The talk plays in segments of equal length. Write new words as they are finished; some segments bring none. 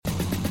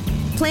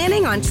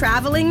Planning on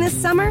traveling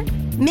this summer?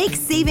 Make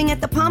saving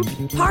at the pump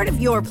part of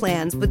your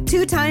plans with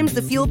 2 times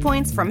the fuel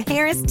points from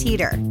Harris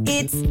Teeter.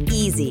 It's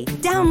easy.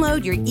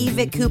 Download your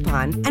eVic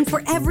coupon, and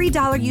for every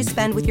 $1 you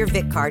spend with your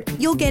Vic card,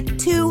 you'll get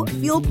 2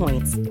 fuel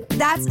points.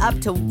 That's up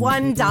to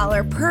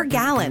 $1 per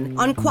gallon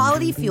on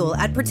quality fuel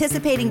at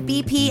participating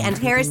BP and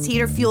Harris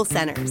Teeter fuel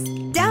centers.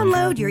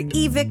 Download your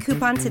eVic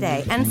coupon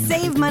today and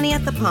save money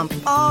at the pump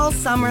all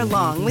summer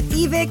long with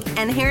eVic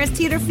and Harris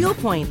Teeter fuel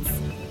points.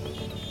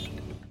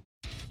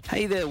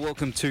 Hey there,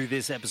 welcome to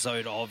this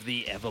episode of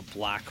the Ever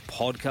Black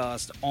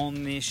podcast.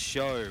 On this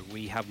show,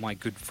 we have my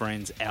good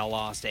friends Our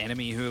Last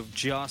Enemy, who have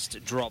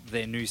just dropped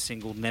their new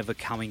single, Never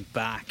Coming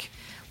Back,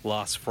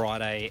 last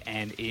Friday,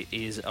 and it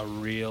is a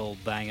real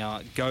banger.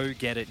 Go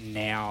get it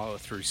now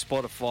through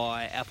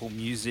Spotify, Apple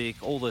Music,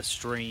 all the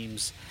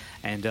streams,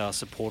 and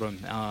support them.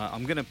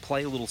 I'm going to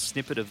play a little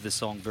snippet of the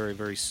song very,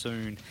 very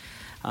soon.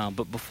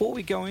 But before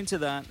we go into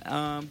that,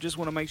 just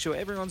want to make sure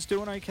everyone's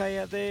doing okay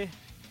out there.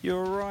 You're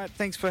all right.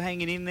 Thanks for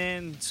hanging in there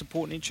and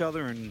supporting each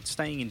other and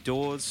staying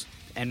indoors.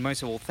 And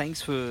most of all,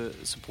 thanks for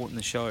supporting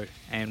the show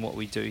and what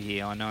we do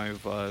here. I know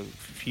a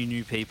few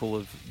new people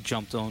have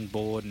jumped on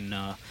board and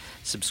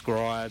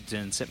subscribed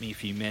and sent me a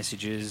few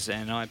messages,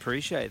 and I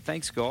appreciate it.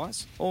 Thanks,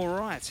 guys. All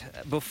right.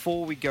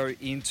 Before we go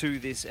into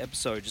this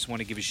episode, just want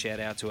to give a shout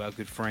out to our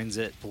good friends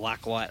at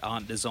Blacklight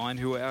Art Design,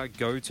 who are our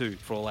go-to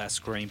for all our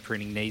screen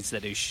printing needs.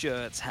 They do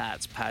shirts,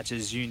 hats,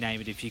 patches, you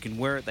name it. If you can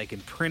wear it, they can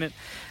print it.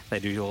 They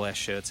do all our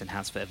shirts and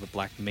hats for Ever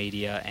Black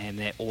Media, and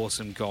they're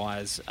awesome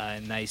guys,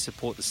 and they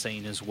support the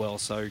scene as well.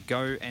 So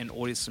go and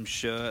order some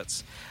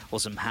shirts or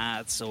some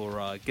hats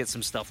or get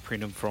some stuff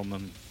printed from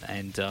them,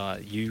 and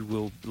you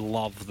will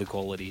love the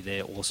quality.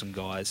 They're awesome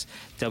guys.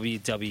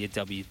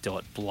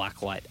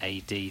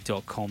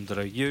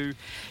 www.blacklightad.com.au.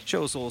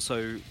 Show is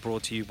also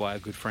brought to you by our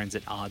good friends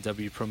at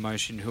RW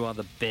Promotion, who are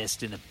the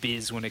best in the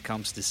biz when it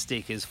comes to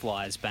stickers,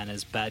 flyers,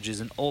 banners, badges,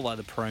 and all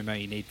other promo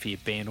you need for your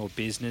band or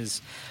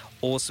business.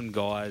 Awesome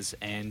guys,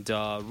 and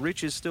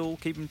Rich is still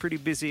keeping pretty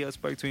busy. I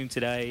spoke to him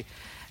today.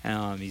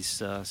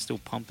 He's still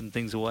pumping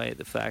things away at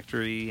the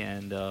factory,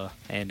 and I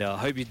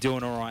hope you're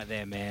doing all right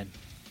there, man.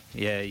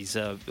 Yeah, he's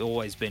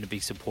always been a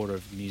big supporter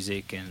of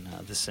music and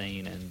the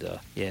scene, and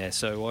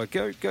so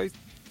go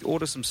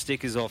order some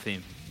stickers off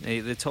him.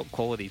 They're top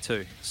quality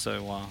too,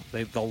 so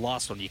they'll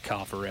last on your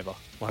car forever.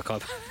 Like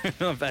I've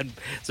had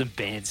some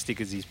band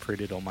stickers he's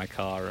printed on my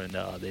car, and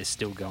they're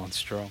still going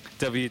strong.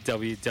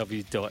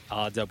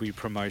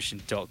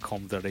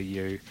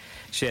 www.rwpromotion.com.au.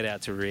 Shout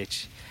out to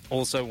Rich.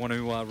 Also want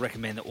to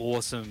recommend the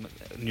awesome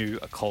new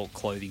occult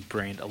clothing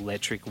brand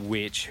Electric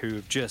Witch, who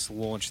have just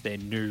launched their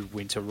new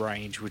winter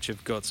range, which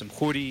have got some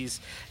hoodies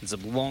and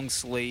some long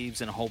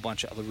sleeves and a whole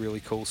bunch of other really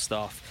cool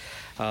stuff.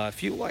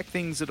 If you like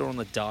things that are on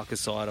the darker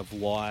side of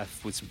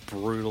life with some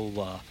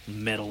brutal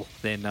metal,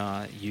 then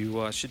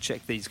you should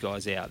check these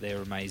guys out.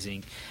 They're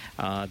amazing.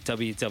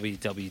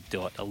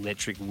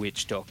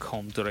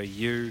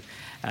 www.electricwitch.com.au,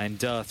 and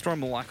throw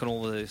them a like on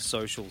all the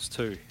socials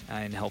too,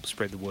 and help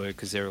spread the word,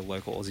 because they're a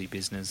local Aussie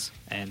business,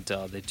 and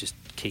they're just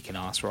kicking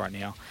ass right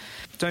now.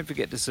 Don't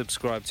forget to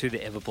subscribe to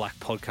the Ever Black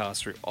podcast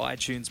through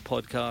iTunes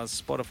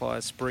Podcasts,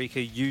 Spotify,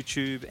 Spreaker,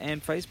 YouTube,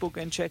 and Facebook,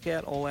 and check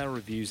out all our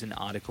reviews and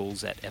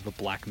articles at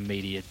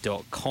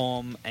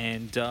everblackmedia.com,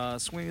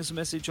 and swing us a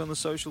message on the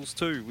socials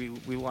too.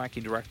 We like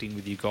interacting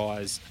with you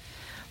guys.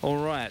 All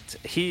right,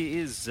 here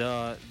is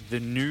the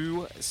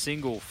new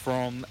single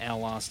from Our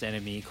Last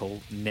Enemy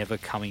called Never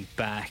Coming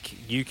Back.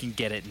 You can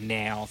get it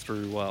now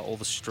through all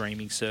the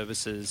streaming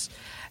services,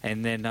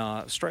 and then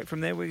straight from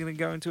there we're going to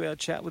go into our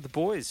chat with the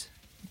boys.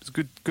 It's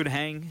a good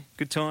hang,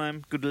 good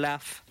time, good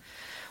laugh.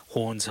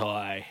 Horns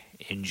high,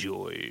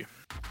 enjoy.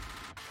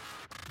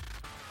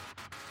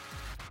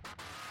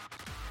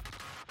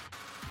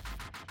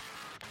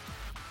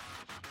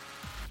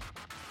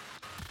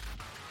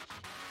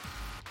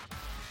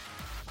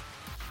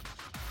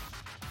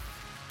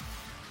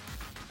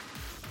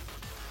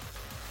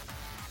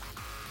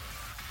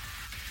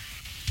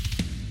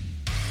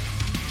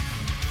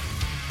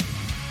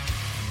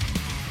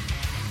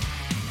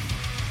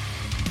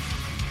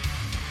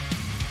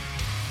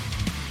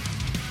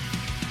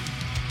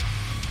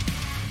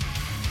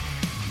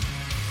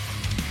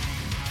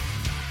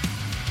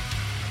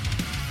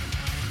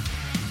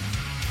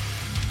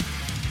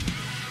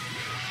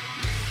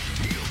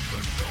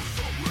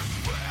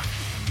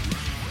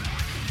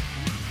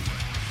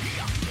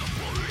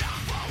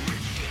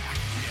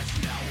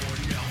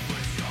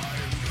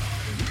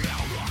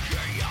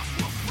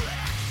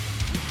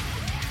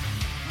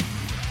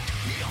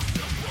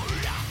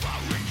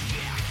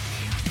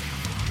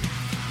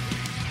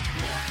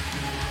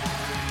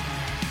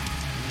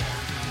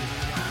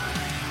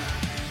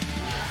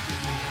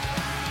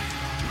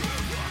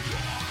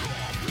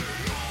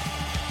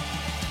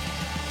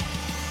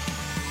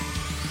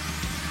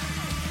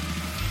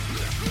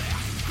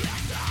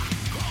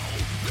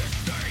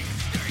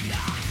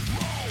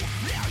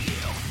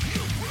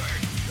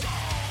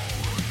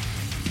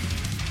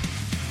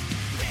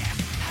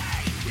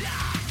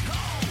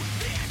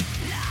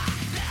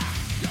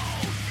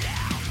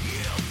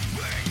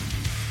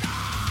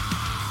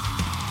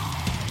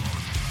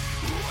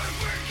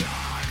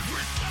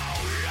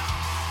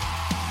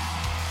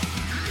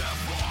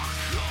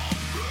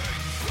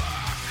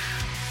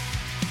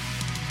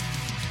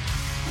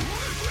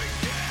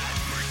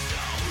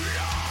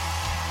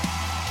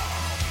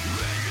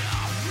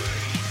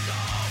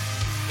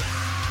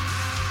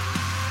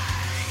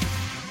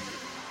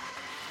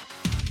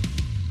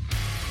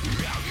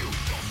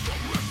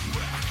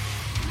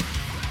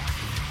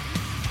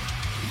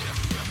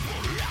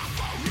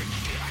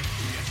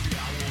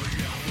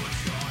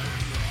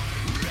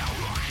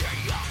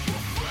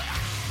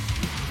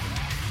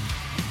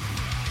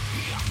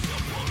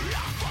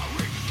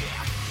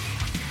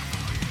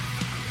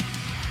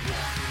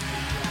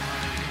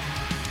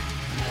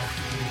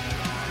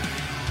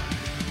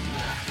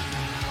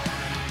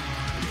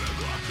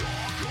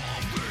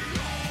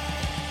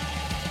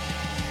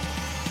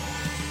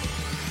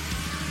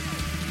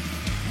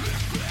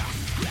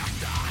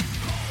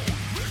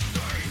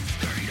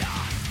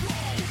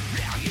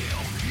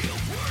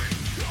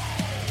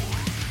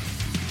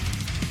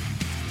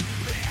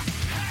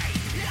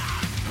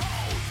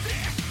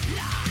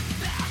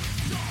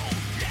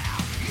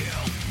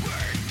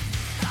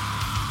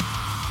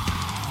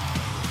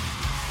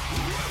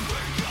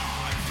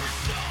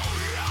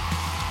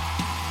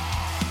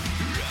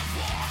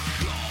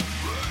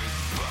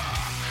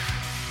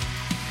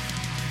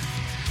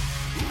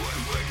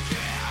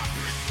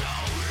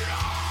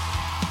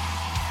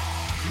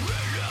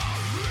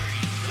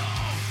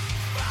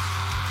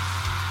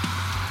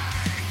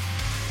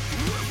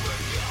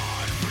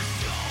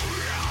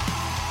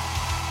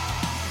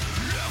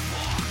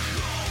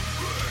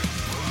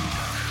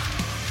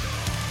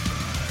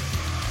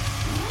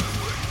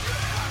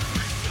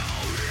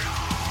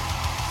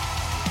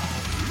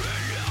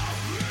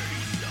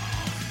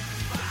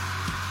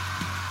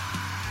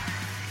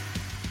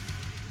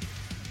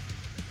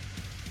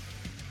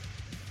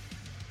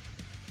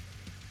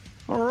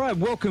 right,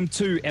 welcome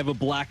to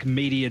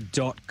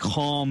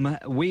everblackmedia.com.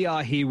 We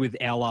are here with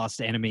Our Last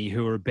Enemy,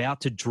 who are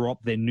about to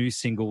drop their new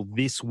single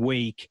this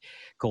week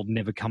called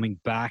Never Coming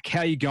Back.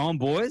 How you going,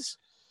 boys?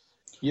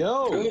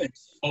 Yo. Good.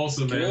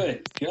 Awesome,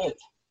 man. Good.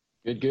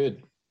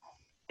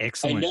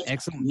 Excellent, hey,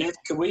 excellent. Ned,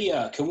 can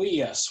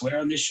we swear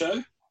on this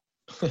show?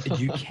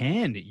 You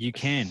can.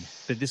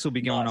 But this will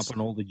be going Nice. up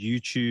on all the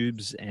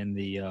YouTubes and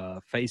the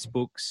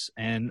Facebooks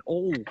and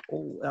all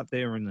out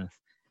there in the...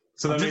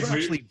 So that I've means never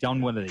actually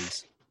done one of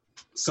these.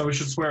 So we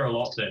should swear a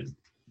lot then.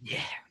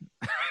 Yeah.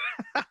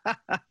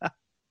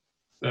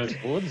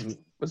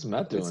 What's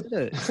Matt doing?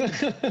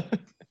 That's it.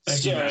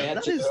 Thank you, man.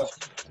 That is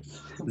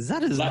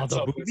not the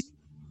Laptop movie.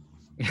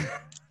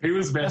 He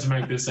was about to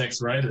make this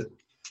X-rated.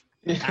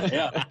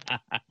 Yeah.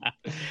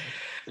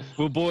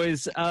 Well,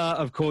 boys,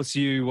 of course,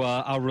 you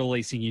are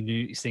releasing your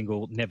new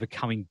single, Never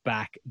Coming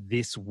Back,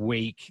 this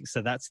week.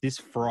 So that's this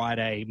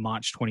Friday,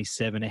 March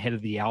 27, ahead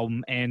of the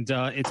album. And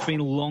it's been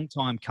a long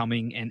time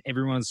coming, and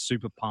everyone's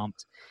super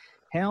pumped.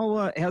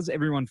 How's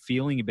everyone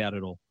feeling about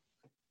it all?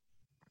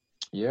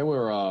 Yeah,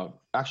 we're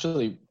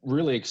actually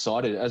really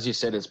excited. As you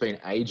said, it's been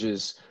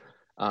ages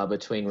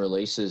between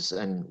releases,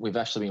 and we've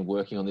actually been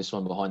working on this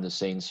one behind the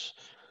scenes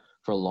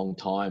for a long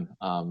time.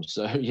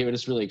 So yeah, we're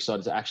just really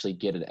excited to actually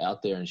get it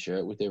out there and share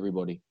it with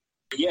everybody.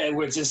 Yeah,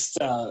 we're just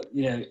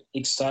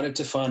excited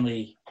to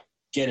finally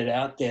get it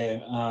out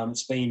there.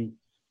 It's been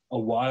a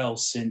while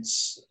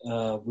since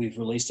we've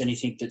released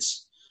anything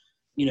that's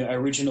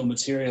original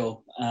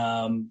material,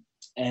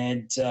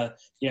 and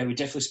we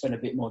definitely spent a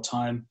bit more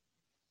time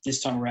this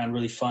time around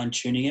really fine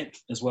tuning it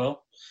as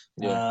well.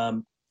 Yeah.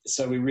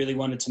 So we really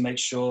wanted to make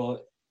sure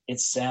it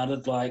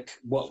sounded like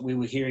what we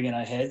were hearing in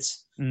our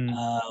heads.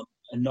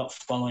 And not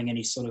following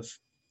any sort of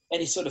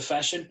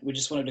fashion. We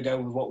just wanted to go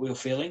with what we were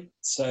feeling.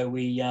 So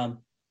we're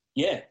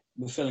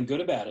feeling good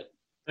about it.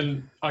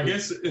 And I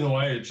guess in a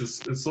way, it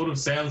sort of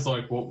sounds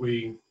like what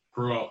we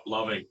grew up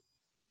loving,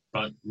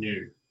 but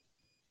new.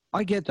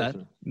 I get that.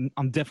 Definitely.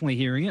 I'm definitely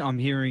hearing it. I'm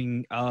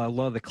hearing a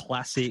lot of the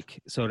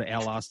classic sort of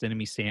Our Last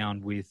Enemy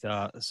sound with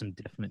some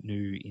definite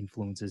new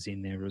influences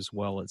in there as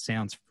well. It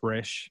sounds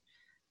fresh.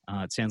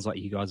 It sounds like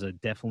you guys are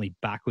definitely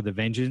back with a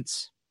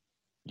vengeance.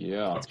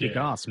 Yeah. Let's kick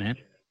ass, man.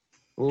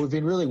 Well, we've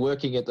been really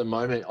working at the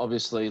moment,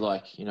 obviously,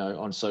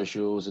 on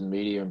socials and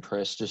media and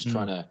press, just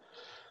trying to,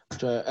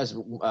 as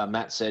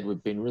Matt said,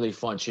 we've been really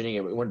fine tuning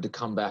it. We wanted to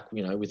come back,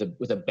 with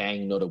a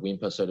bang, not a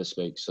whimper, so to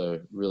speak.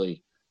 So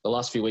really, the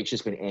last few weeks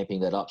just been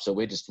amping that up. So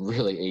we're just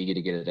really eager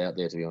to get it out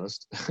there, to be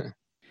honest.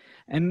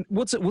 And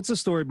what's the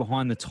story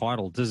behind the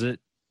title? Does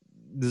it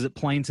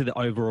play into the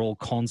overall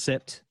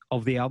concept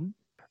of the album?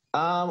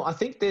 I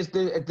think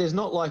there's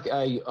not like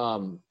a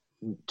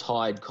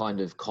tied kind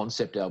of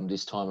concept album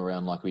this time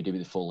around like we did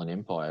with the Fallen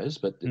Empires,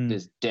 but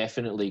there's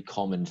definitely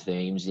common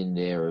themes in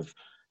there of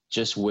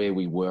just where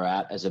we were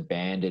at as a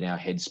band in our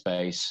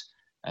headspace.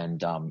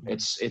 And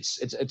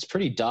it's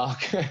pretty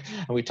dark, and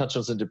we touch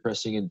on some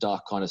depressing and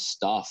dark kind of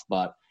stuff,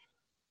 but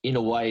in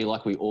a way,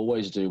 like we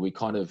always do, we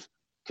kind of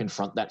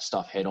confront that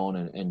stuff head on,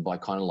 and by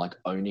kind of like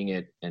owning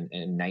it and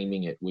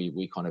naming it,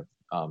 we kind of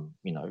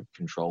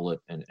control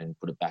it and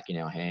put it back in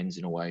our hands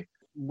in a way.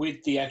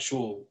 With the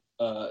actual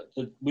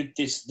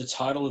the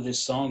title of this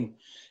song,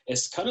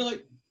 it's kind of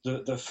like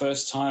the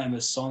first time a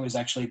song has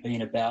actually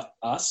been about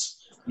us.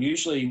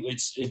 Usually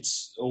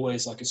it's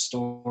always like a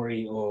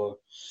story, or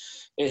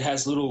it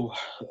has little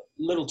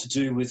to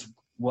do with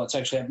what's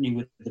actually happening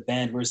with the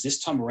band, whereas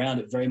this time around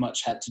it very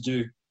much had to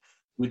do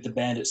with the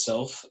band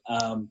itself.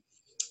 There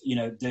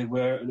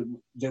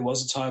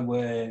was a time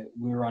where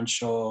we were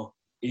unsure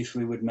if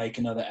we would make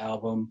another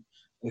album,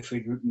 if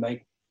we'd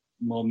make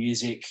more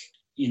music.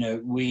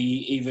 We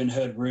even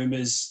heard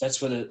rumors.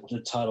 That's where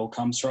the title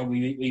comes from.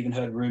 We even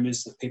heard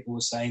rumors that people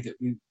were saying that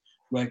we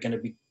weren't going to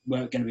be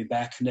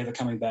back, never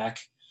coming back.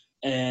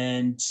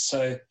 And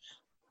so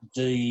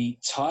the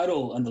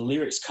title and the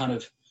lyrics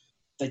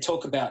they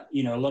talk about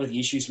a lot of the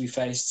issues we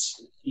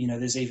faced.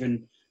 There's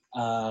even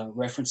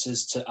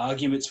references to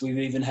arguments we've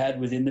even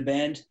had within the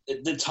band.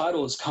 The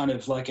title is kind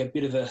of like a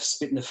bit of a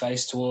spit in the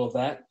face to all of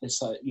that.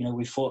 It's like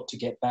we fought to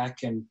get back,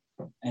 and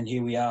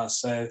here we are.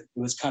 So it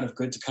was kind of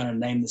good to kind of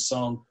name the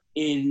song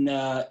in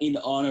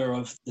honor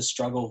of the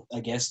struggle, I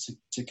guess,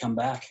 to come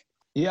back.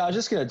 Yeah, I was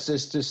just going to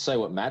just say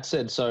what Matt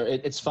said. So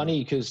it's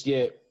funny because,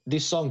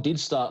 this song did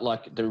start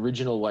like the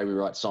original way we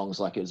write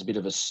songs. Like it was a bit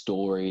of a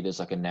story. There's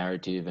like a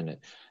narrative, and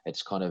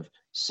it's kind of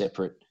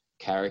separate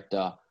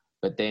character.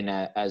 But then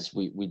as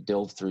we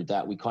delved through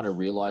that, we kind of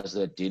realized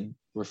that it did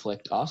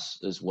reflect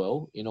us as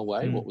well in a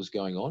way, what was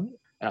going on.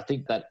 And I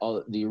think that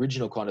the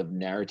original kind of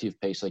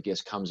narrative piece, I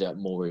guess, comes out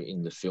more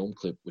in the film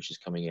clip, which is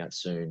coming out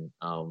soon,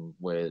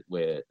 where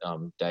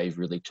Dave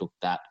really took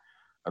that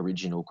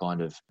original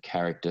kind of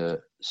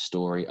character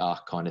story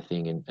arc kind of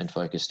thing and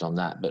focused on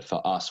that. But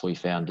for us, we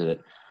found that it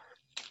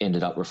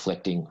ended up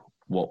reflecting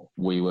what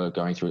we were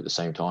going through at the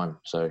same time.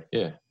 So,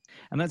 yeah.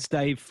 And that's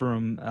Dave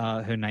from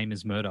Her Name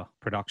is Murder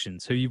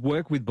Productions, who you've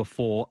worked with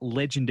before,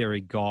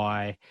 legendary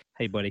guy.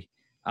 Hey, buddy.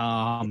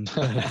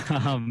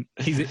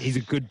 He's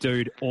a good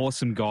dude,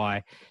 awesome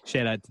guy.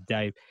 Shout out to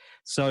Dave.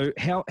 So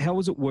how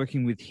was it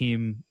working with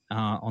him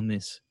on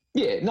this?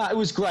 Yeah, no, it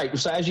was great.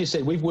 So as you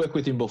said, we've worked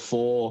with him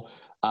before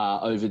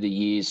over the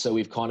years, so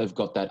we've kind of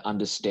got that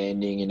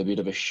understanding and a bit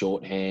of a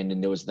shorthand,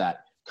 and there was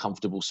that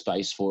comfortable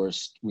space for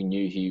us. We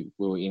knew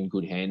we were in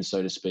good hands,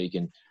 so to speak,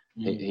 and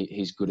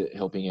he's good at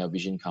helping our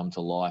vision come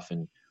to life,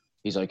 and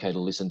he's okay to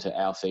listen to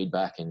our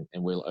feedback, and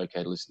we're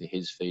okay to listen to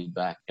his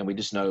feedback. And we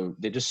just know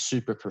they're just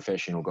super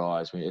professional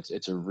guys.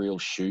 It's a real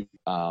shoot,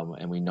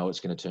 and we know it's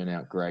going to turn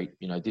out great.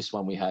 You know, this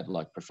one we had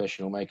like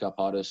professional makeup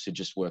artists who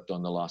just worked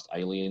on the last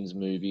Aliens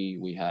movie.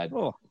 We had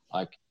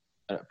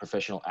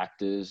professional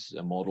actors,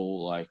 a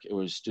model. Like it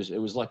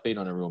was like being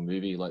on a real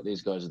movie. Like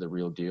these guys are the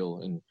real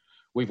deal, and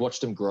we've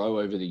watched them grow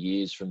over the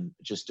years from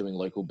just doing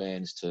local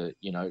bands to,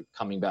 you know,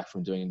 coming back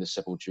from doing the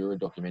Sepultura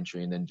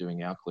documentary and then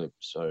doing our clip.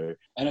 So,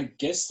 and I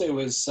guess there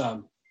was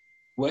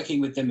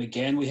working with them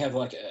again, we have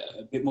like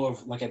a bit more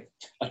of like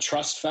a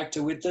trust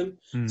factor with them.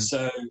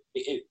 So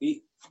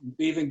it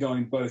even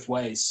going both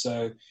ways.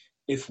 So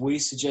if we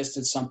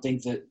suggested something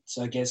that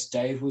I guess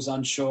Dave was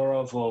unsure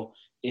of, or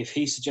if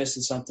he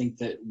suggested something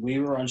that we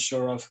were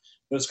unsure of,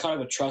 there was kind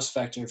of a trust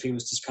factor. If he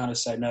was just kind of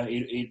say, no,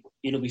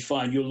 it'll be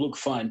fine. You'll look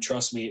fine.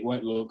 Trust me, it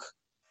won't look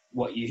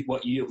what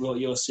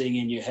you're seeing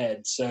in your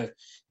head. So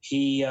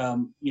he,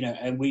 you know,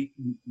 and we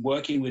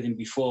working with him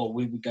before,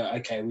 we would go,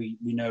 okay, we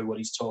know what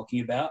he's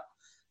talking about,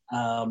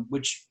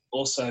 which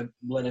also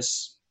let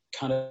us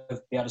kind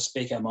of be able to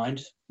speak our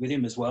mind with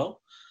him as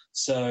well.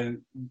 So,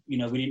 you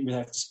know, we didn't really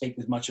have to speak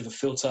with much of a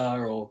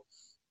filter or,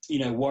 you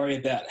know, worry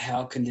about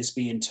how can this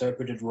be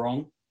interpreted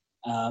wrong.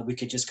 We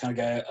could just kind of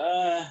go,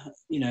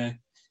 you know,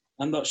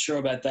 I'm not sure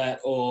about that,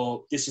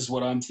 or this is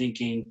what I'm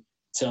thinking.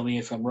 Tell me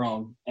if I'm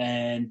wrong.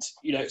 And,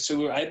 you know, so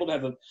we were able to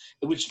have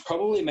which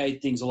probably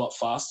made things a lot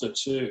faster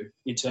too,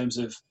 in terms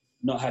of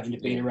not having to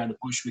beat around the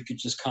bush. We could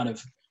just kind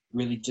of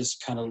really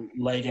just kind of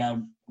lay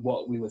down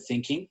what we were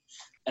thinking.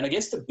 And I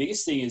guess the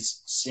biggest thing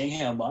is seeing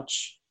how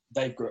much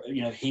they've grown,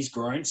 you know, he's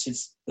grown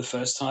since the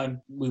first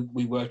time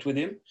we worked with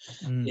him.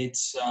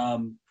 It's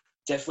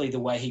definitely the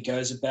way he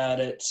goes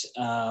about it,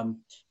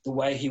 the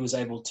way he was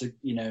able to,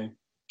 you know,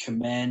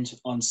 command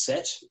on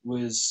set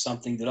was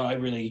something that I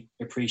really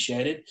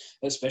appreciated,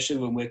 especially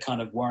when we're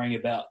kind of worrying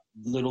about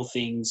little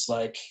things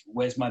like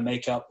where's my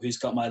makeup, who's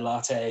got my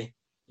latte,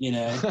 you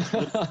know,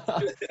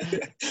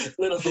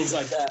 little things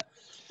like that.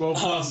 Well,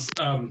 plus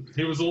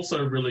he was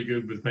also really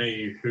good with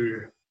me,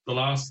 who the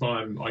last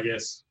time I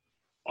guess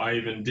I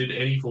even did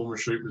any form of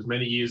shoot was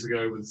many years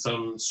ago with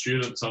some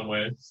student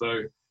somewhere.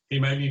 So he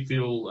made me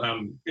feel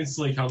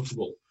instantly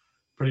comfortable.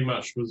 Pretty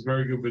much was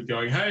very good with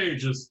going, hey,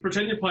 just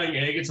pretend you're playing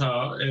air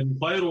guitar and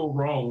play it all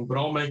wrong, but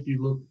I'll make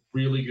you look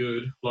really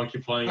good, like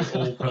you're playing it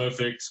all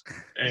perfect,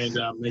 and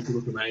make you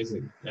look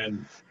amazing.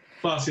 And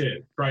plus, yeah,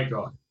 great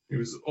guy. He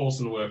was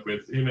awesome to work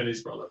with, him and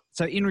his brother.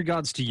 So in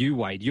regards to you,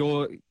 Wade,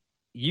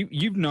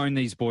 you've known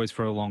these boys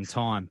for a long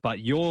time, but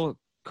you're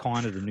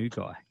kind of the new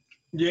guy.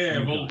 Yeah,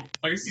 well,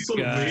 I guess it's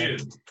sort of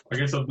weird. I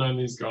guess I've known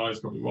these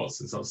guys probably,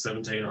 since I was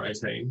 17 or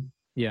 18.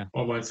 Yeah.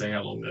 I won't say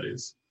how long that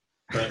is.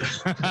 But,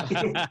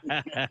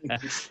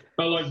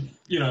 but like,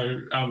 you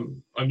know,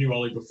 I knew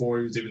Ollie before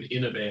he was even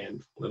in a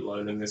band, let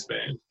alone in this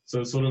band.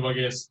 So it's sort of, I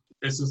guess,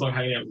 it's just like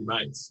hanging out with your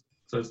mates.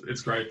 So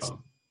it's great fun.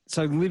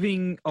 So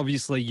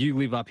obviously you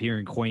live up here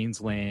in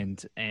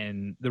Queensland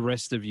and the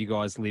rest of you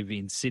guys live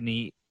in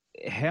Sydney.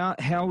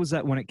 How was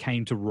that when it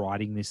came to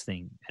writing this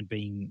thing and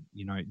being,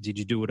 you know, did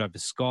you do it over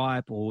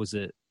Skype or was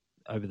it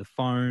over the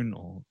phone,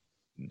 or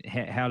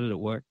how did it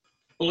work?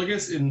 Well, I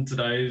guess in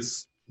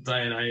today's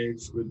day and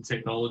age with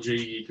technology,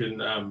 you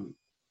can,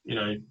 you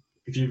know,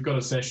 if you've got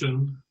a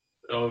session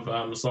of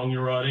a song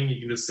you're writing,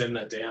 you can just send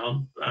that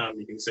down.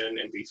 You can send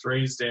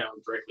MP3s down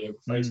directly over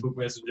Facebook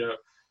Messenger,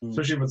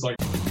 especially if it's like...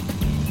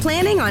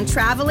 Planning on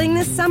traveling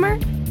this summer?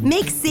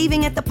 Make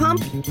saving at the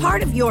pump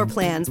part of your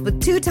plans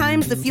with 2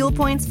 times the fuel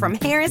points from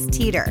Harris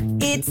Teeter.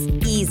 It's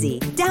easy.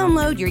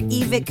 Download your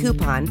eVic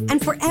coupon, and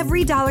for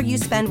every $1 you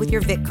spend with your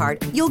Vic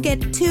card, you'll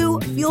get 2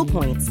 fuel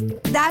points.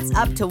 That's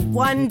up to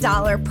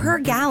 $1 per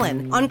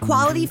gallon on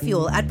quality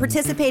fuel at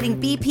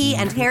participating BP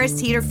and Harris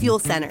Teeter fuel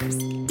centers.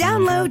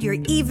 Download your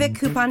eVic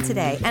coupon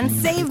today and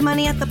save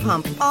money at the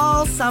pump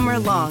all summer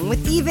long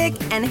with eVic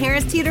and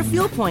Harris Teeter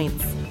fuel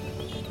points.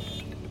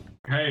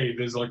 Hey,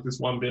 there's like this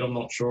one bit I'm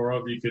not sure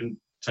of. You can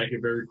take a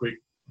very quick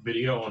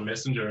video on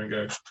Messenger and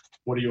go,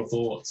 what are your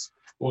thoughts?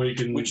 Or you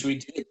can... Which we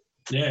did.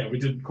 Yeah, we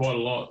did quite a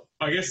lot.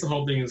 I guess the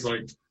whole thing is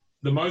like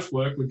the most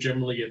work would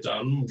generally get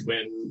done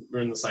when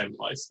we're in the same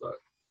place, though.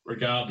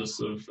 Regardless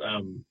of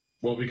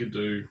what we could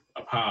do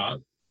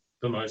apart,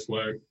 the most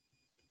work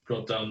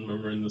got done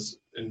when we're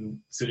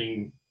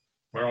sitting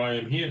where I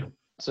am here.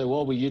 So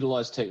while we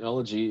utilised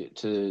technology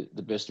to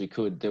the best we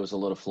could, there was a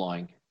lot of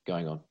flying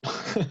going on.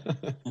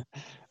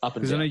 Up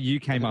and Because I down. know you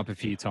came up a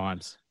few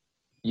times.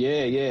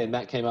 Yeah, and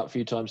Matt came up a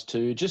few times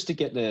too, just to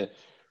get the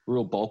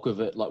real bulk of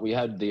it. Like we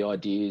had the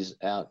ideas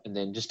out, and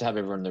then just to have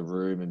everyone in the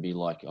room and be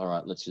like, all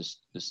right, let's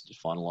just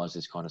finalise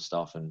this kind of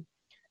stuff, and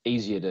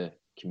easier to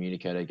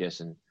communicate, I guess,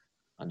 and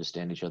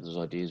understand each other's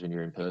ideas when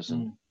you're in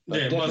person.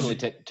 But Yeah,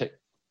 definitely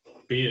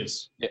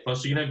beers. Yeah.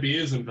 Plus, you can have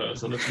beers in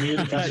person. It's weird.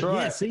 That's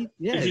right. Yeah, see?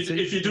 Yeah,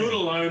 If you do it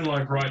alone,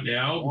 like right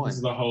now, because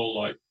of the whole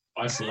like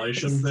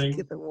isolation thing,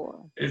 Get the water.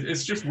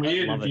 it's just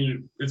weird love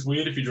it's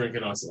weird if you drink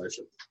in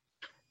isolation.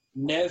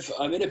 Nev,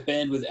 I'm in a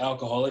band with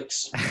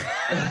alcoholics.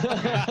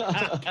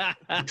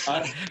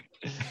 I'm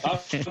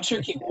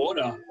drinking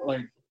water.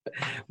 Like,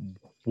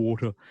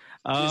 Water.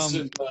 there's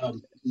some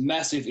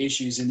massive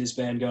issues in this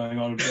band going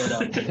on.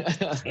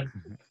 But,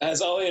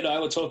 as Ollie and I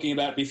were talking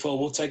about before,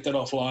 we'll take that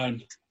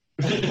offline.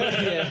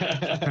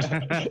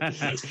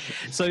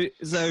 So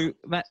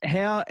Matt,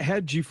 how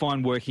did you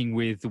find working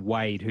with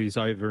Wade, who's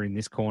over in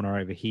this corner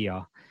over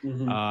here?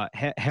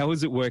 Mm-hmm. How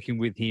is it working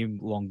with him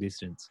long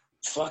distance?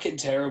 Fucking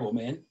terrible,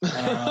 man.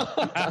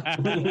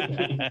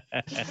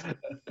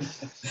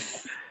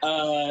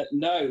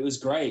 No, it was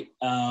great.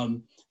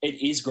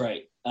 It is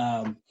great.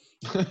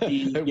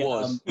 It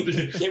was.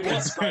 It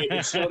was great.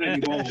 It's not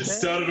anymore. It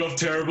started off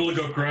terrible, it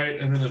got great,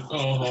 and then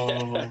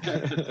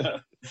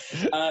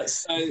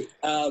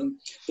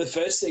The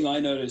first thing I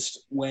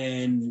noticed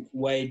when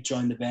Wade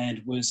joined the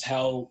band was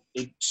how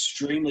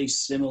extremely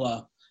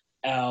similar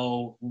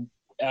our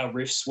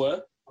riffs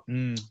were.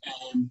 And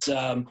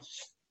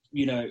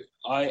you know,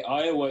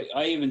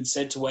 I even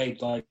said to Wade,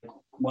 like,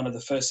 one of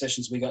the first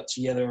sessions we got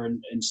together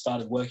and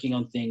started working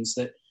on things,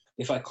 that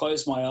if I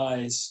closed my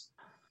eyes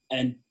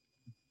and,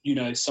 you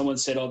know, someone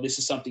said, oh, this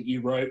is something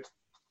you wrote,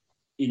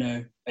 you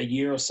know, a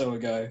year or so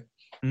ago,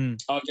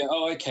 I'll go,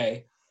 oh,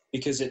 okay,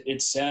 because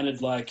it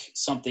sounded like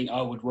something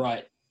I would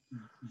write.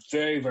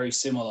 Very, very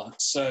similar.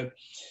 So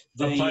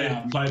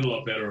I played a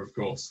lot better, of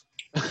course.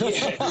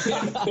 Yeah.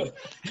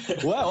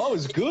 Wow, that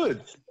was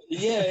good.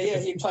 Yeah,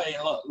 he played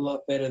a lot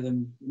better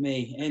than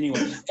me. Anyway,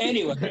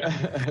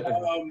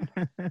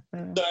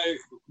 so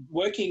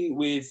working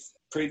with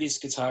previous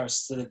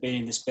guitarists that have been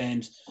in this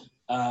band,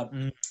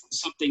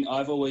 something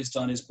I've always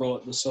done is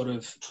brought the sort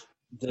of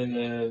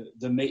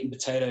the meat and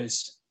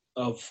potatoes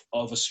of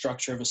a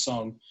structure of a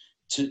song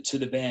to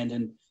the band,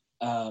 and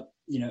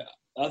you know,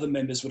 other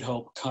members would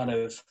help kind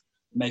of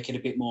make it a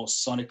bit more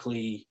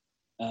sonically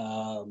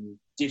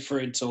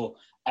different, or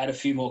add a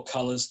few more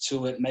colors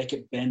to it, make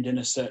it bend in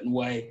a certain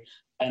way.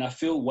 And I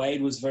feel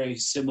Wade was very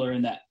similar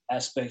in that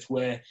aspect,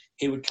 where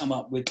he would come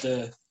up with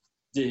the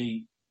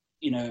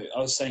you know, I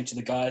was saying to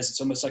the guys,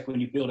 it's almost like when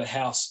you build a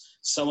house,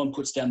 someone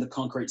puts down the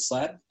concrete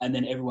slab and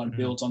then everyone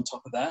builds on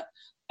top of that.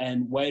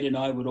 And Wade and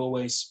I would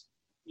always,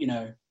 you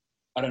know,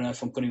 I don't know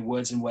if I'm putting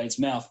words in Wade's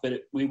mouth,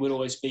 but we would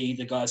always be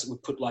the guys that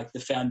would put like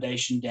the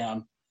foundation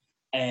down.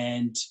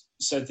 And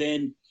so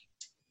then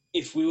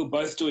if we were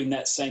both doing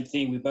that same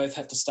thing, we both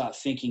had to start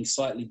thinking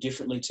slightly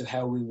differently to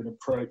how we would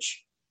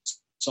approach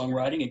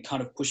songwriting, and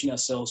kind of pushing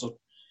ourselves, or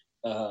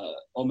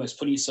almost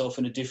putting yourself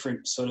in a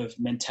different sort of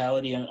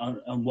mentality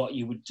on what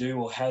you would do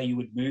or how you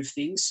would move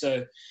things.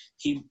 So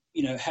he,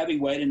 you know,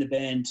 having Wade in the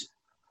band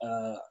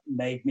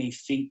made me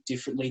think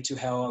differently to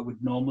how I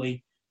would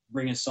normally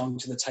bring a song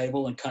to the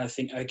table, and kind of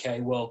think, okay,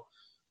 well,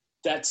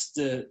 that's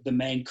the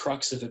main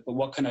crux of it, but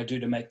what can I do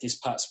to make this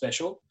part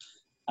special?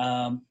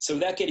 So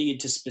without getting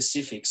into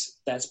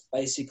specifics, that's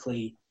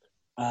basically,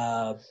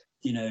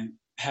 you know,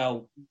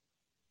 how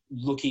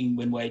looking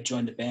when Wade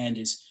joined the band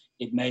is,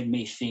 it made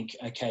me think,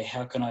 okay,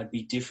 how can I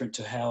be different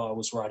to how I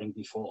was writing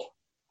before?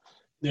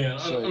 Yeah,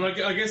 and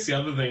I guess the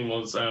other thing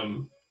was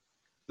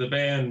the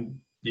band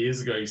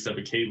years ago used to have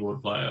a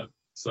keyboard player,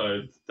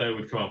 so they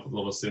would come up with a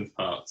lot of synth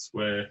parts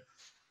where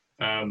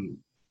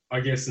I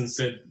guess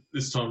instead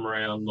this time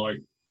around, like,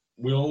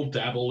 we all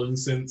dabble in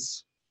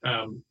synths.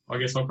 I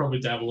guess I probably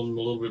dabble in them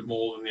a little bit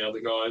more than the other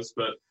guys,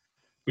 but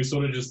we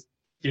sort of just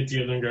get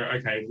together and go,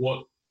 okay,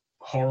 what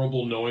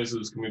horrible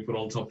noises can we put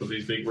on top of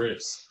these big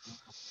riffs?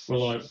 We're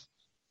like,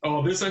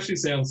 oh, this actually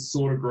sounds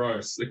sort of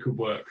gross. It could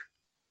work.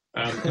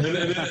 And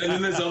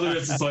then there's other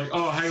bits. It's like,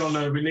 oh, hang on,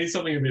 no, we need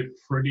something a bit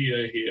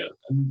prettier here.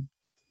 And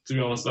to be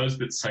honest, those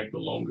bits take the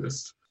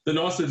longest. The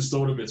nicer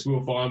distorted bits we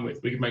were fine with.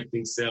 We could make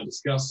things sound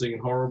disgusting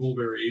and horrible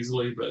very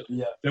easily, but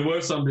there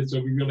were some bits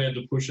where we really had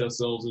to push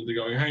ourselves into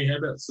going, hey, how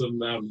about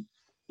some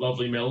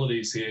lovely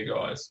melodies here,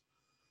 guys?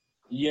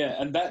 Yeah,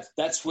 and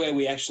that's where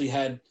we actually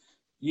had,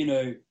 you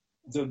know,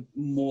 the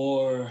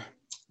more,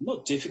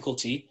 not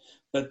difficulty,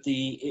 but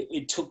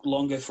it took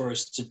longer for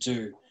us to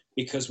do,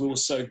 because we were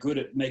so good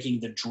at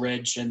making the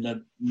dredge and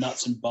the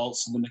nuts and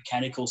bolts and the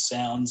mechanical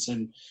sounds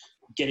and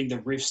getting the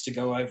riffs to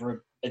go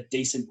over a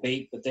decent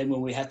beat. But then when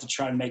we had to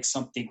try and make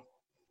something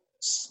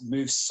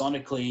move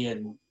sonically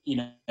and, you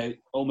know,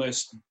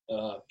 almost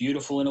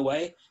beautiful in a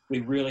way,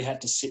 we really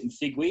had to sit and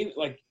think.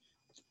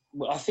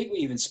 I think we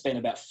even spent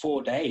about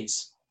 4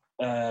 days.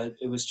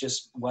 It was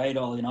just Wade,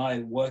 Ollie and I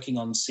working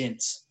on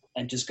synths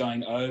and just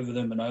going over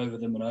them and over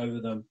them and over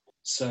them.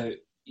 So,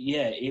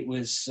 yeah, it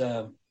was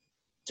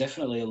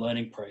definitely a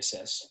learning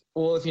process.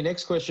 Well, if your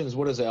next question is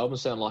what does the album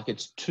sound like,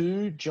 it's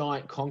 2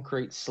 giant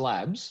concrete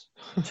slabs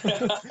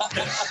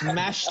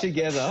smashed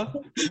together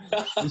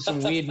with some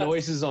weird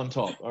noises on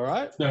top, all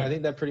right? No. I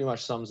think that pretty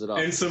much sums it up.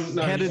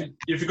 And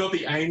you forgot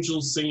the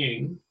angels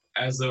singing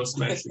as they were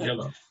smashed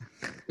together.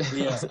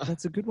 Yeah.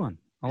 That's a good one.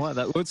 I like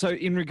that. Well, so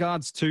in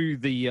regards to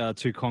the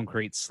two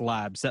concrete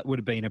slabs, that would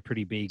have been a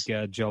pretty big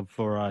job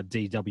for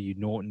D.W.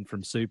 Norton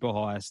from Super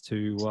Highest,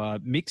 who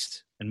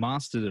mixed and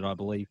mastered it, I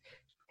believe.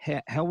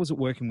 How was it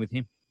working with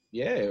him?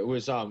 Yeah, it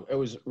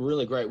was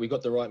really great. We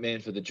got the right man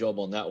for the job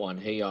on that one.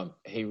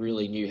 He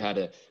really knew how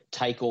to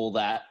take all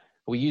that.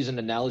 We use an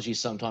analogy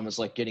sometimes. It's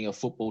like getting a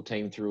football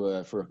team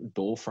through for a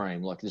door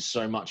frame. Like there's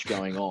so much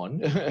going on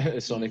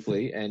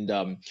sonically,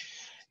 and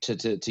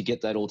to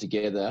get that all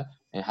together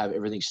and have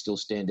everything still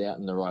stand out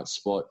in the right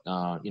spot.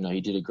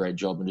 He did a great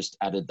job and just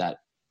added that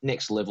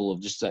next level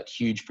of just that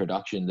huge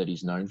production that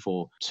he's known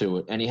for to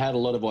it. And he had a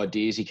lot of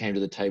ideas he came to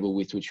the table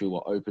with, which we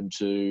were open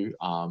to.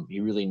 He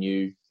really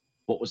knew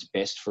what was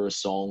best for a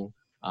song.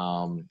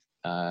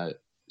 It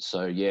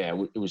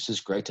was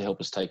just great to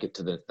help us take it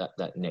to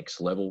that next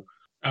level.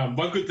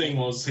 One good thing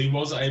was he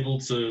was able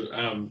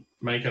to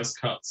make us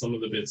cut some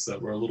of the bits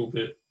that were a little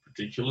bit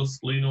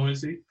ridiculously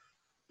noisy.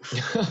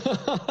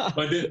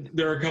 Like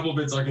there are a couple of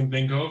bits I can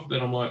think of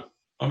that I'm like,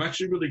 I'm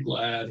actually really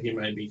glad he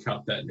made me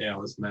cut that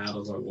now, as mad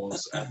as I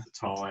was at the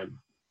time.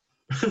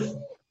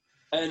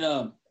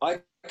 And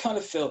I kind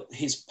of felt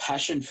his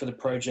passion for the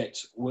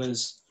project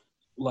was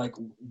like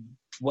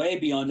way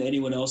beyond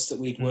anyone else that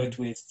we'd worked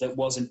with that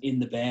wasn't in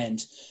the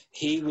band.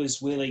 He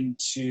was willing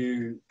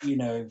to,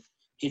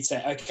 he'd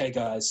say, okay,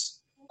 guys,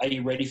 are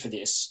you ready for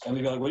this? And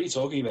we'd be like, what are you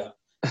talking about?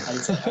 And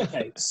he'd say,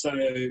 okay, so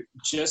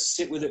just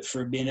sit with it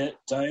for a minute.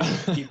 Don't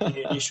give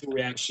the initial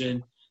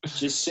reaction.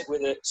 Just sit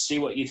with it, see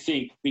what you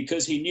think.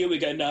 Because he knew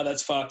we'd go, no,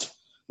 that's fucked.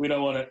 We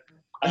don't want it.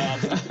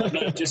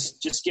 No,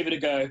 just give it a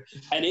go.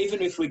 And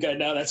even if we go,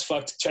 no, that's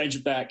fucked, change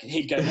it back,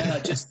 he'd go, no,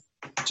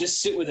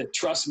 just sit with it.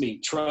 Trust me.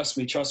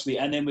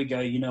 And then we go,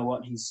 you know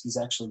what? He's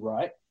actually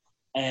right.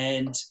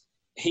 And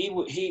he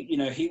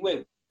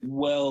went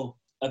well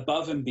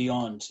above and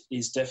beyond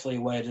is definitely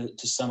a way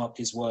to sum up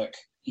his work.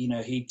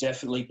 He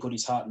definitely put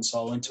his heart and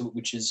soul into it,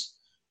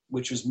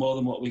 which was more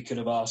than what we could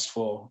have asked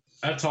for.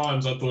 At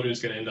times, I thought he was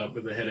going to end up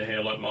with a head of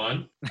hair like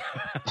mine.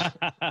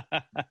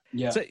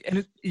 Yeah. So,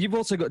 and you've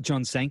also got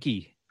John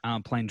Sankey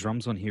playing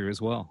drums on here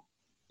as well.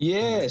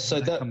 Yeah,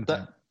 so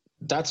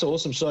that's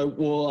awesome. So,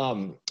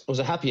 it was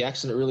a happy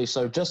accident, really.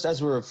 So, just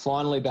as we were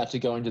finally about to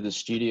go into the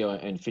studio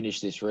and finish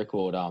this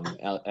record,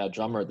 our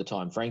drummer at the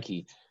time,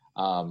 Frankie,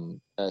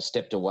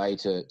 stepped away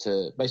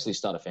to basically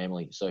start a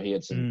family. So he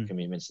had some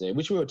commitments there,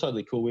 which we were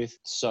totally cool with.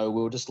 So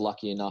we were just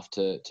lucky enough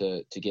to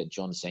get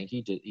John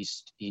Sankey.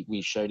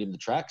 We showed him the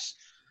tracks.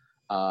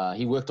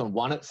 He worked on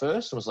one at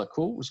first and was like,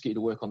 cool, let's get you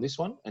to work on this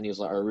one. And he was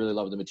like, I really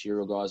love the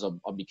material, guys.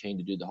 I'd be keen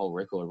to do the whole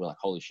record. We're like,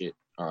 holy shit.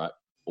 All right.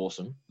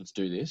 Awesome. Let's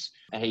do this.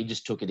 And he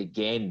just took it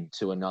again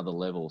to another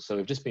level. So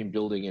we've just been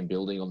building and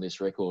building on this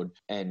record.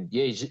 And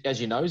yeah,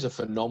 as you know, he's a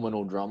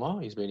phenomenal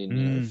drummer. He's been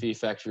in Fear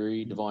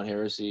Factory, Divine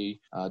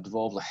Heresy,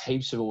 devolved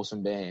heaps of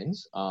awesome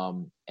bands.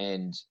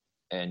 And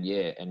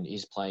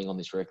his playing on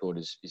this record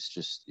is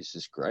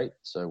just great.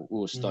 So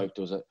we were stoked.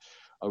 It was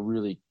a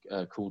really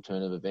cool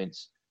turn of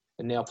events.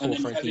 And now poor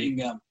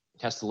Frankie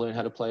has to learn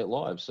how to play it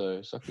live.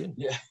 So suck in.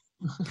 Yeah.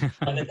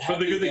 But the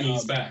good thing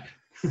he's back.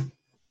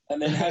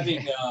 And then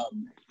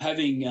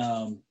having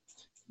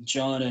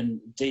John and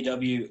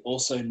DW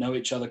also know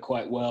each other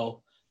quite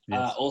well,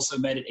 also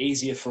made it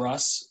easier for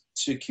us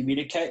to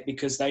communicate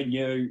because they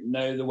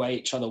know the way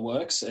each other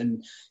works,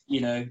 and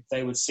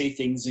they would see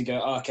things and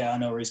go, oh, okay, I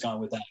know where he's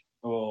going with that,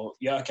 or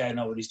yeah, okay, I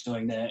know what he's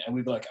doing there, and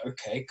we'd be like,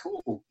 okay,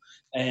 cool.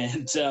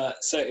 And so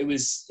it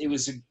was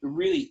a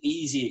really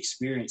easy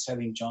experience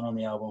having John on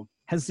the album.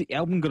 Has the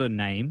album got a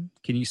name?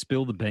 Can you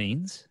spill the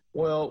beans?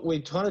 Well, we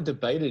kind of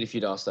debated if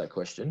you'd ask that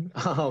question.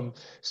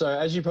 So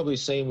as you've probably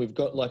seen, we've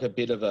got like a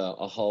bit of a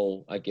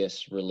whole, I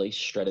guess, release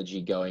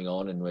strategy going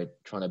on, and we're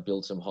trying to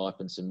build some hype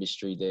and some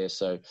mystery there.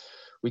 So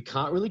we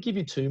can't really give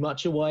you too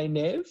much away,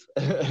 Nev,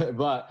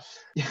 but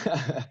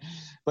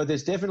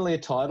there's definitely a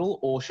title,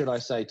 or should I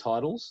say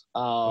titles?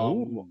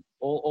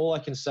 All I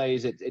can say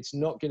is it's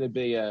not going to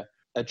be a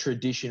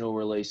traditional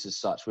release as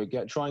such.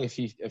 We're trying a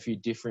few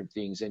different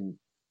things,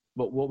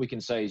 but what we can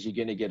say is you're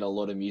going to get a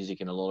lot of music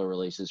and a lot of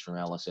releases from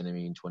Alice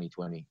Enemy in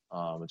 2020.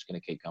 It's going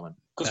to keep coming.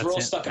 Because we're all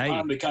stuck at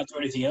home. We can't do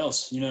anything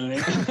else. You know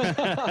what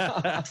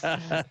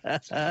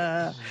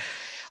I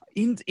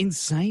mean? In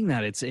saying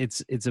that,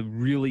 it's a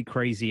really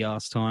crazy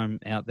ass time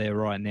out there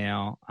right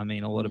now. I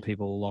mean, a lot of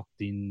people are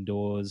locked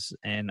indoors,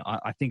 and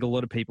I think a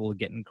lot of people are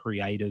getting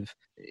creative.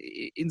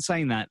 In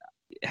saying that,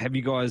 have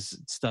you guys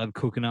started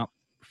cooking up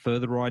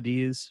further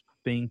ideas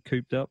being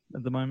cooped up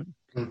at the moment?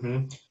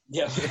 Mm-hmm.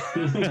 Yeah.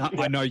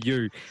 I know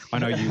you,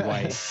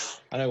 Wade.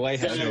 I know Wade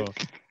has sure.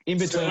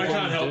 I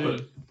can't help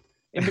it.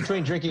 In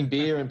between drinking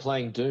beer and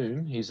playing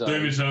Doom, he's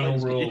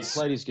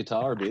played his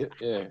guitar a bit.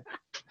 Yeah.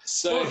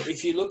 So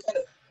if you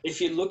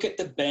look at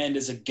the band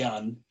as a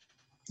gun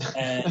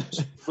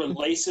and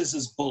releases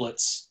as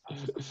bullets,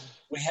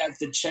 we have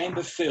the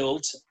chamber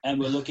filled and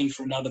we're looking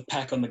for another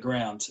pack on the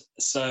ground.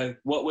 So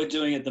what we're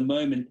doing at the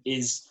moment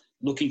is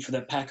looking for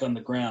that pack on the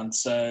ground.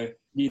 So,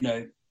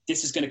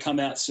 this is going to come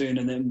out soon,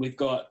 and then we've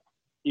got,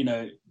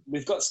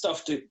 we've got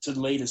stuff to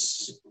lead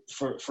us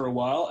for a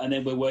while, and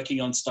then we're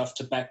working on stuff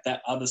to back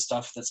that other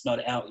stuff that's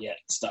not out yet.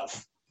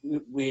 Stuff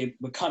we're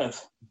kind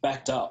of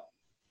backed up.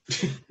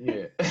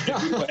 Yeah.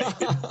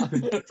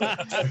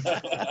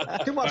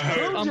 Too much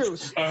fruit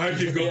juice. I hope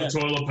you've got the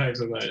toilet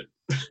paper, mate.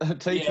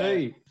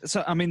 TP. Yeah.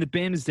 So, I mean, the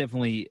band has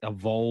definitely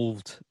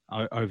evolved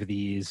over the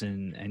years,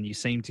 and you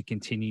seem to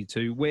continue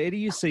to. Where do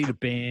you see the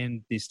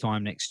band this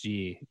time next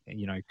year?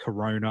 You know,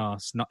 Corona,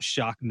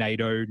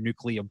 Sharknado,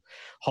 nuclear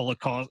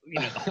holocaust.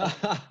 You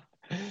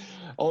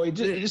know,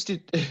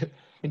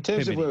 in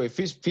terms of where we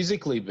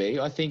physically be,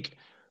 I think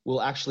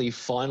we'll actually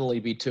finally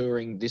be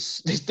touring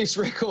this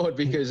record,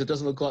 because it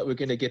doesn't look like we're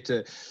going to get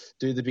to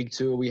do the big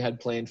tour we had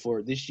planned for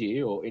it this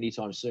year or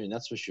anytime soon,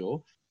 that's for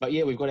sure. But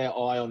yeah, we've got our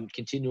eye on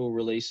continual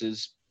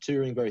releases,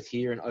 touring both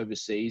here and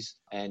overseas,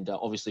 and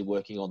obviously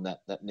working on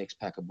that next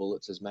pack of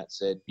bullets, as Matt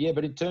said. Yeah,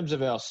 but in terms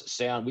of our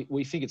sound,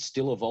 we think it's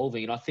still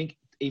evolving, and I think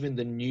even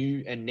the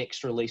new and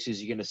next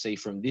releases you're going to see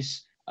from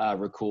this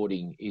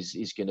recording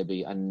is going to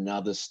be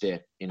another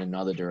step in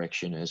another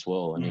direction as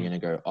well, and you're going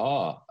to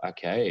go,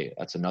 okay,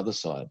 that's another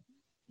side.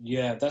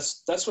 Yeah,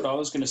 that's what I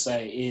was going to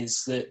say,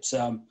 is that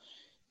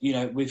you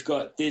know, we've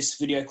got this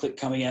video clip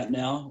coming out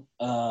now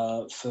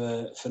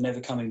for Never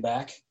Coming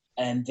Back,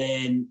 and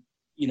then,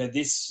 you know,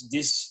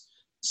 this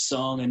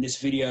song and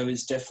this video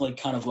is definitely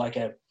kind of like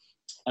a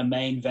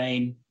main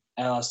vein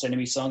Our Last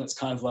Enemy song. It's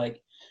kind of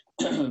like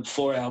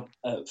for our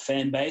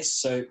fan base,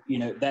 so you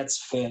know, that's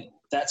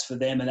for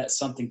them, and that's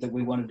something that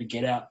we wanted to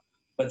get out.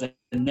 But the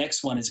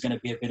next one is going to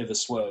be a bit of a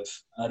swerve.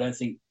 I don't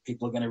think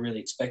people are going to really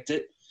expect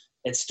it.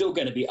 It's still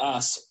going to be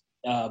us,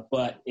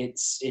 but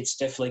it's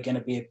definitely going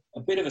to be a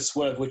bit of a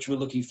swerve, which we're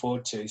looking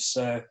forward to.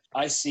 So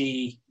I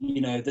see,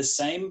 you know, the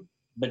same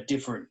but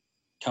different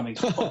coming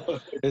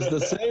forward. It's the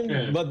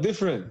same but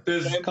different.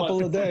 There's a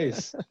couple of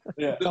days.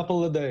 Yeah,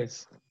 couple of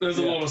days. There's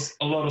a lot of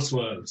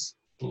swerves.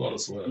 A lot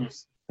of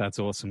swerves. That's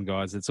awesome,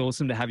 guys. It's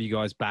awesome to have you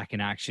guys back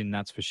in action,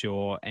 that's for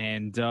sure.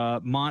 And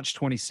March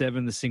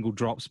 27, the single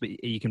drops, but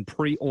you can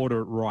pre-order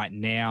it right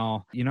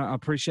now. You know, I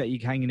appreciate you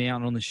hanging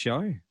out on the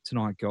show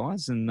tonight,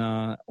 guys, and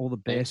all the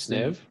best. Thanks,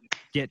 Nev.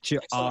 Get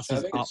your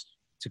asses up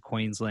to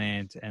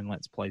Queensland and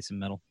let's play some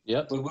metal.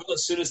 Yep. We will,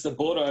 as soon as the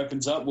border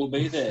opens up, we'll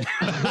be there.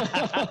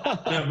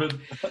 Yeah,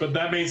 but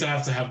that means I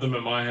have to have them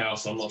at my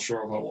house. I'm not sure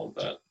if I want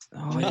that.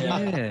 Oh,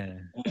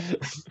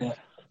 yeah.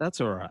 That's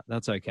all right.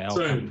 That's okay.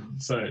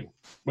 Soon,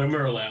 when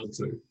we're allowed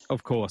to.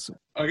 Of course.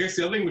 I guess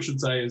the other thing we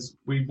should say is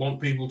we want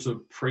people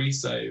to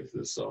pre-save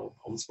this song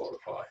on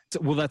Spotify.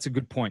 Well, that's a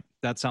good point.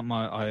 That's something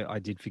I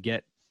did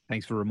forget.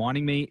 Thanks for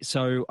reminding me.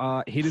 So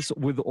hit us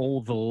with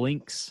all the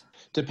links.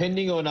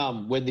 Depending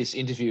on when this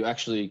interview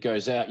actually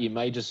goes out, we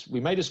may just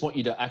want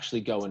you to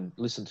actually go and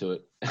listen to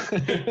it.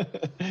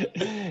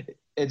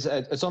 It's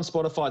on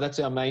Spotify. That's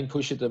our main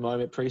push at the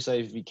moment.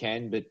 Pre-save if you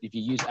can, but if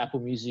you use Apple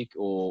Music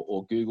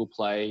or Google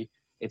Play,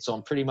 it's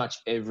on pretty much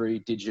every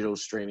digital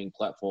streaming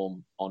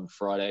platform on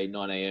Friday,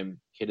 9 a.m.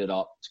 Hit it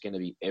up. It's going to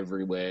be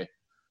everywhere.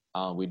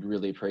 We'd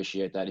really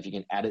appreciate that. If you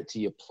can add it to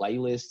your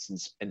playlists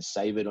and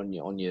save it on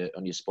your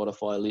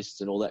Spotify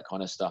lists and all that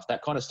kind of stuff.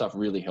 That kind of stuff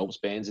really helps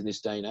bands in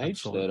this day and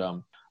age.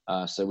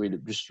 So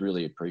we'd just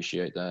really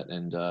appreciate that.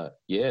 And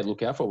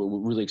look out for it.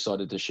 We're really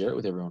excited to share it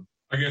with everyone.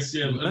 I guess,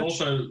 yeah. And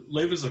also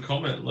leave us a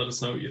comment and let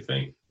us know what you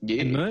think.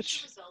 Yeah. And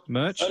merch.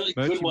 Only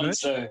good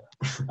ones, though.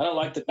 I don't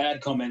like the bad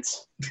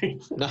comments.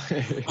 No.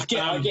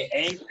 I get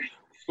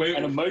angry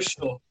and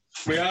emotional.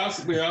 We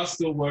are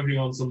still working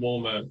on some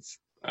more merch.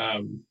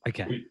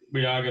 Okay.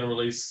 We are going to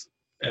release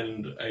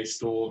a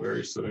store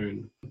very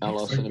soon.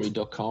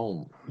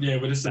 OurLastEnemy.com. Yeah,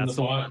 we're just in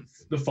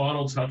the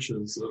final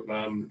touches of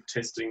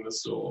testing the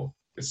store.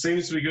 It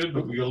seems to be good,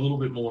 but we got a little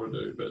bit more to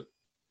do. But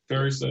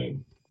very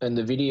soon. And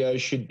the video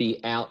should be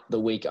out the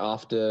week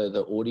after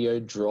the audio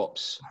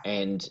drops.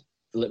 And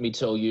let me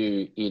tell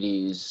you, it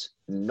is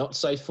not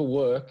safe for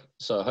work.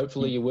 So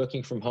hopefully you're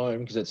working from home,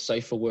 because it's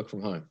safe for work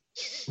from home.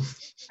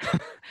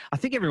 I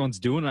think everyone's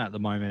doing that at the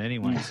moment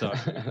anyway. So,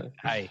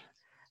 hey,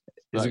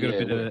 has it got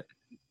a bit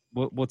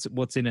of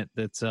what's in it?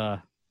 That's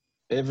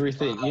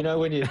everything. You know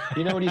when you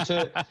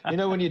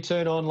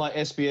turn on like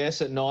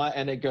SBS at night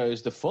and it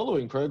goes, the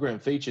following program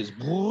features.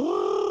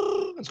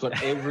 It's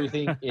got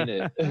everything in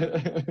it.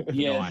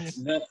 Yeah, nice.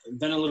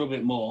 Then a little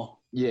bit more.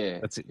 Yeah,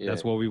 that's it. Yeah.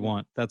 That's what we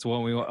want. That's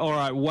what we want. All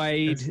right,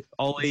 Wade,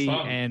 Ollie,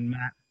 and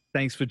Matt,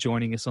 thanks for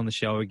joining us on the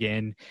show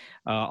again.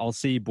 I'll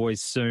see you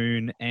boys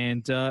soon,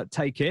 and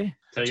take care.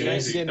 Take it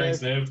easy.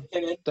 Thanks, Nev.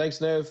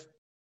 Thanks, Nev.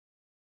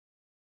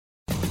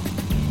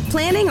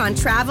 Planning on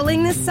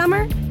traveling this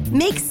summer?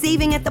 Make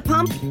saving at the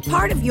pump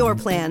part of your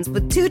plans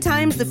with 2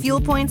 times the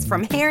fuel points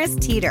from Harris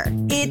Teeter.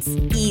 It's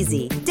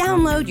easy.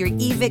 Download your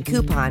eVic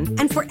coupon,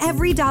 and for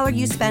every $1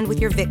 you spend with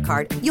your Vic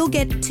card, you'll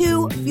get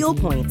 2 fuel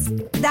points.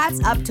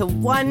 That's up to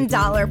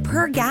 $1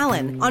 per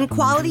gallon on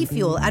quality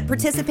fuel at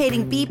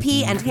participating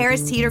BP and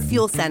Harris Teeter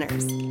fuel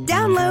centers.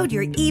 Download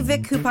your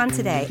eVic coupon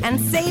today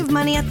and save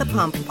money at the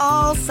pump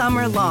all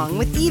summer long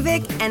with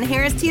eVic and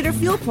Harris Teeter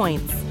fuel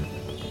points.